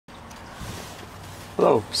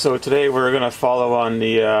Hello, so today we're going to follow on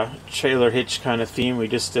the trailer hitch kind of theme. We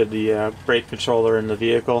just did the brake controller in the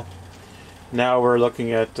vehicle. Now we're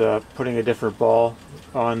looking at putting a different ball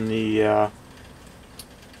on the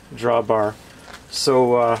drawbar.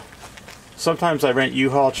 So sometimes I rent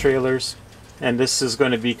U-Haul trailers, and this is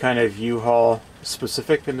going to be kind of U-Haul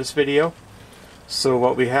specific in this video. So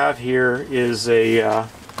what we have here is their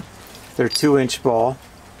 2-inch ball,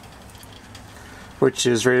 which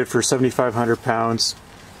is rated for 7,500 pounds.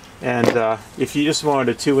 And if you just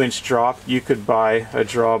wanted a 2-inch drop, you could buy a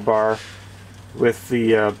drawbar with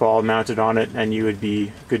the ball mounted on it and you would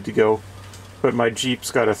be good to go. But my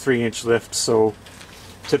Jeep's got a 3-inch lift, so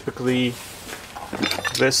typically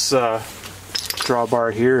this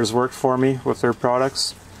drawbar here has worked for me with their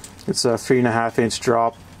products. It's a 3.5-inch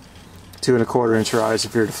drop, 2.25-inch rise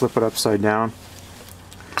if you were to flip it upside down.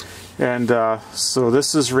 And so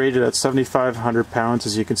this is rated at 7,500 pounds,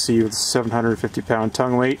 as you can see, with 750 pound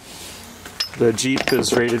tongue weight. The Jeep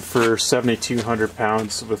is rated for 7,200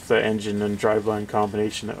 pounds with the engine and driveline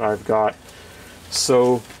combination that I've got.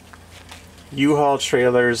 So U-Haul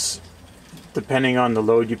trailers, depending on the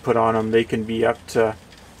load you put on them, they can be up to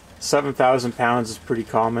 7,000 pounds is pretty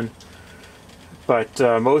common. But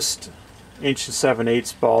most 1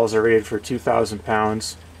 7/8 balls are rated for 2,000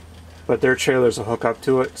 pounds. But their trailers will hook up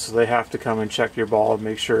to it, so they have to come and check your ball and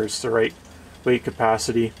make sure it's the right weight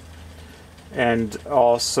capacity. And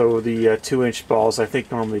also the 2-inch balls, I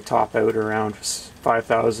think, normally top out around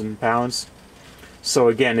 5,000 pounds. So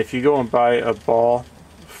again, if you go and buy a ball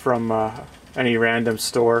from any random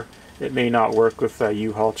store, it may not work with a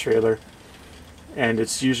U-Haul trailer. And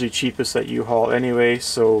it's usually cheapest at U-Haul anyway,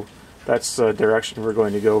 so that's the direction we're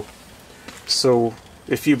going to go. So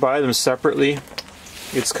if you buy them separately,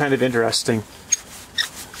 it's kind of interesting.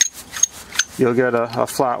 You'll get a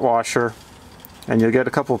flat washer, and you'll get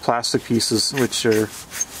a couple of plastic pieces, which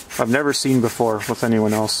I've never seen before with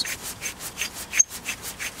anyone else.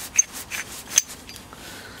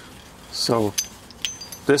 So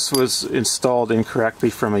this was installed incorrectly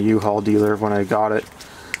from a U-Haul dealer when I got it.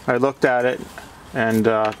 I looked at it, and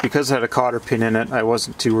because it had a cotter pin in it, I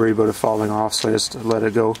wasn't too worried about it falling off, so I just let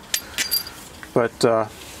it go. But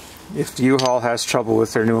if U-Haul has trouble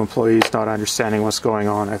with their new employees not understanding what's going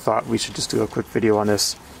on, I thought we should just do a quick video on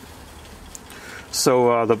this.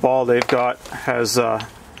 So the ball they've got has,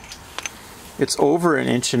 it's over 1.5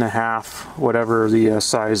 inches, whatever the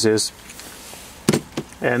size is.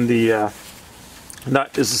 And the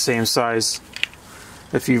nut is the same size.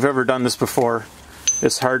 If you've ever done this before,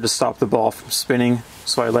 it's hard to stop the ball from spinning,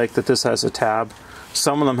 so I like that this has a tab.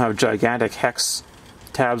 Some of them have gigantic hex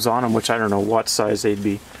tabs on them, which I don't know what size they'd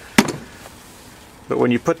be. But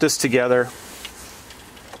when you put this together,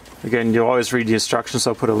 again, you'll always read the instructions,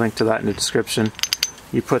 so I'll put a link to that in the description.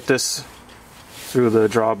 You put this through the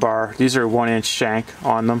drawbar. These are 1-inch shank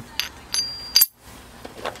on them.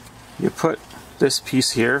 You put this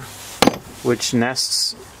piece here, which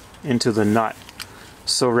nests into the nut.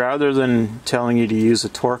 So rather than telling you to use a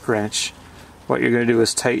torque wrench, what you're going to do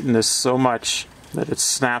is tighten this so much that it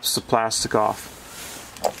snaps the plastic off.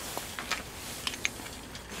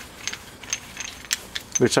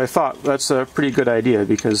 Which I thought that's a pretty good idea,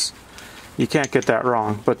 because you can't get that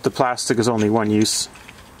wrong, but the plastic is only one use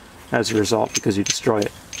as a result because you destroy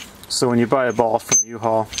it. So when you buy a ball from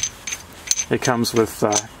U-Haul, it comes with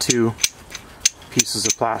 2 pieces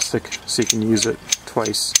of plastic, so you can use it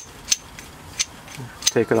twice.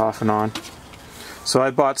 Take it off and on. So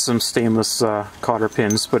I bought some stainless cotter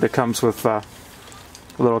pins, but it comes with a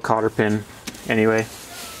little cotter pin anyway.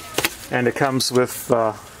 And it comes with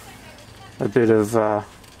a bit of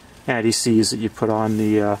anti-seize that you put on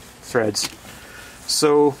the threads.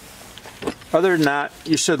 So other than that,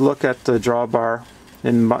 you should look at the drawbar.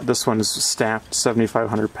 And this one is stamped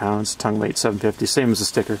 7,500 pounds, tongue weight 750, same as the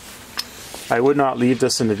sticker. I would not leave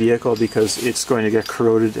this in the vehicle because it's going to get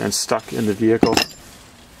corroded and stuck in the vehicle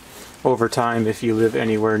over time if you live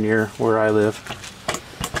anywhere near where I live.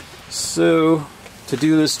 So to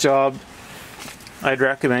do this job, I'd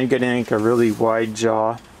recommend getting a really wide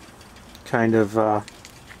jaw kind of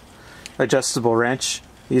adjustable wrench.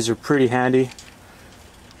 These are pretty handy.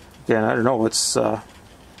 Again, I don't know, it's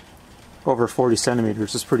over 40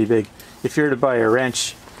 centimeters. It's pretty big. If you were to buy a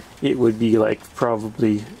wrench, it would be like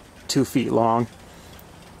probably 2 feet long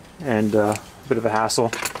and a bit of a hassle.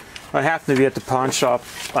 I happened to be at the pawn shop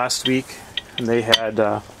last week, and they had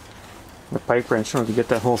a pipe wrench. I wanted to get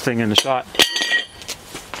that whole thing in the shot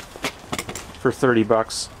for 30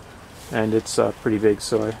 bucks, and it's pretty big,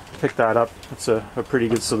 so I picked that up. It's a pretty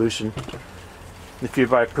good solution. If you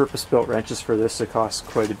buy purpose-built wrenches for this, it costs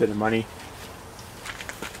quite a bit of money.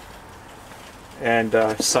 and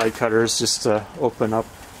side cutters just to open up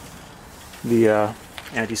the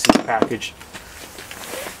anti-seize package.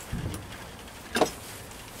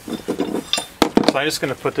 So I'm just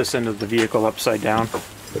going to put this into the vehicle upside down.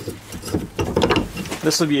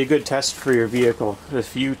 This will be a good test for your vehicle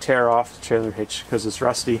if you tear off the trailer hitch because it's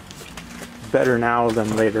rusty. Better now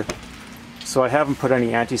than later. So I haven't put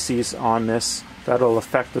any anti-seize on this. That'll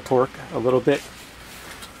affect the torque a little bit,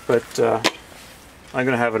 but I'm going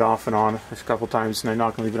to have it off and on a couple times, and I'm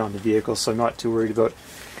not going to leave it on the vehicle, so I'm not too worried about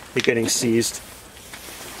it getting seized.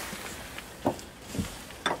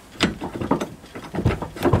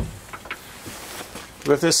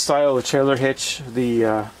 With this style of trailer hitch,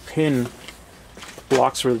 the pin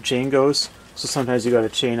blocks where the chain goes, so sometimes you got to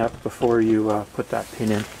chain up before you put that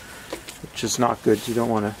pin in, which is not good. You don't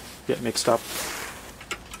want to get mixed up.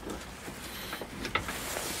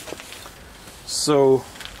 So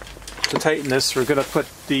to tighten this, we're going to put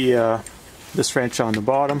the this wrench on the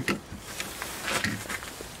bottom.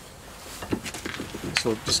 So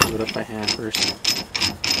we'll just do it up by hand first.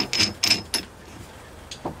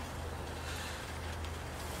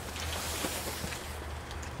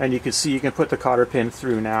 And you can see you can put the cotter pin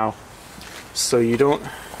through now, so you don't,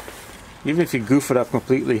 even if you goof it up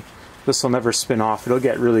completely, this will never spin off. It'll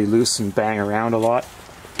get really loose and bang around a lot,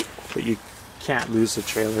 but you can't lose the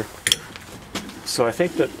trailer. So I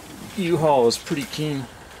think that U-Haul is pretty keen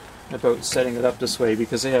about setting it up this way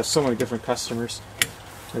because they have so many different customers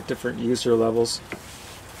at different user levels.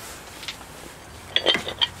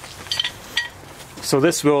 So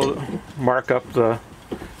this will mark up the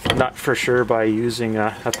nut for sure by using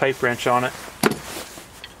a pipe wrench on it,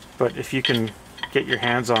 but if you can get your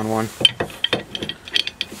hands on one,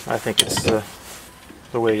 I think it's the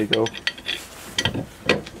way to go.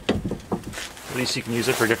 At least you can use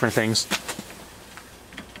it for different things.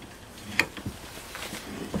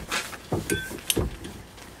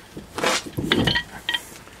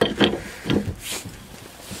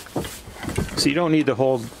 So you don't need to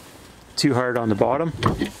hold too hard on the bottom.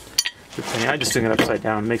 I'm just doing it upside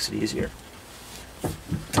down, it makes it easier.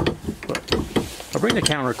 But I'll bring the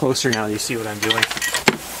camera closer now so you see what I'm doing.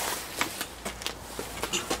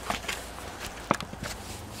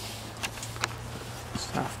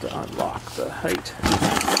 Just have to unlock the height.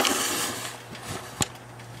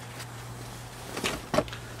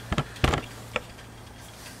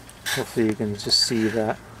 Hopefully you can just see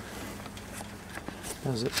that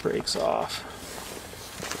as it breaks off.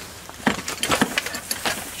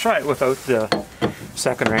 Try it without the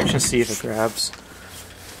second wrench and see if it grabs.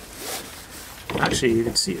 Actually, you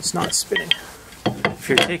can see it's not spinning. If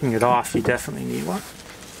you're taking it off, you definitely need one.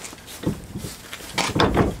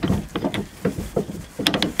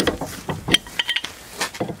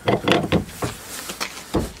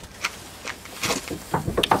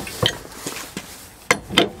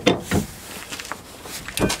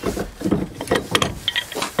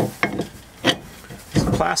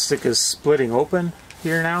 The plastic is splitting open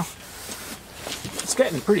here now. It's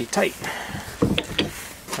getting pretty tight.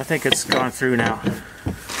 I think it's gone through now.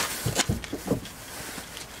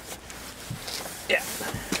 Yeah.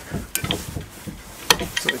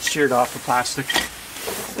 So it's sheared off the plastic.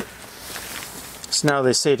 So now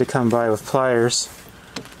they say to come by with pliers,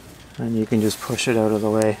 and you can just push it out of the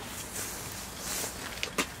way.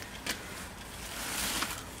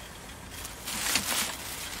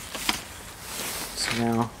 So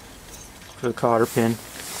now for the cotter pin.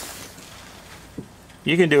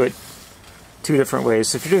 You can do it two different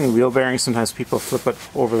ways. If you're doing wheel bearings, sometimes people flip it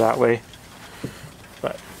over that way.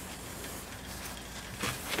 But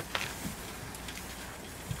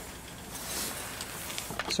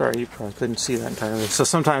sorry, you probably couldn't see that entirely. So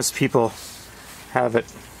sometimes people have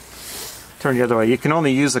it turned the other way. You can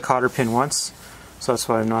only use the cotter pin once, so that's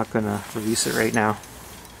why I'm not going to release it right now.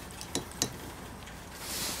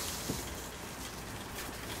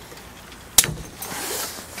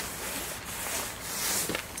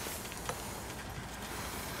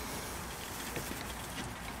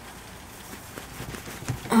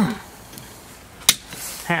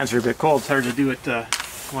 Hands are a bit cold, it's hard to do it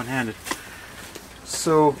one-handed.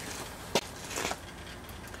 So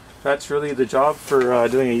that's really the job for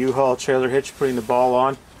doing a U-Haul trailer hitch, putting the ball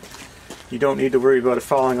on. You don't need to worry about it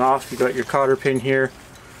falling off. You got your cotter pin here,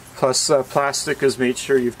 plus plastic has made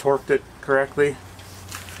sure you've torqued it correctly.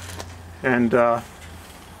 And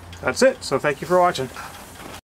that's it. So thank you for watching.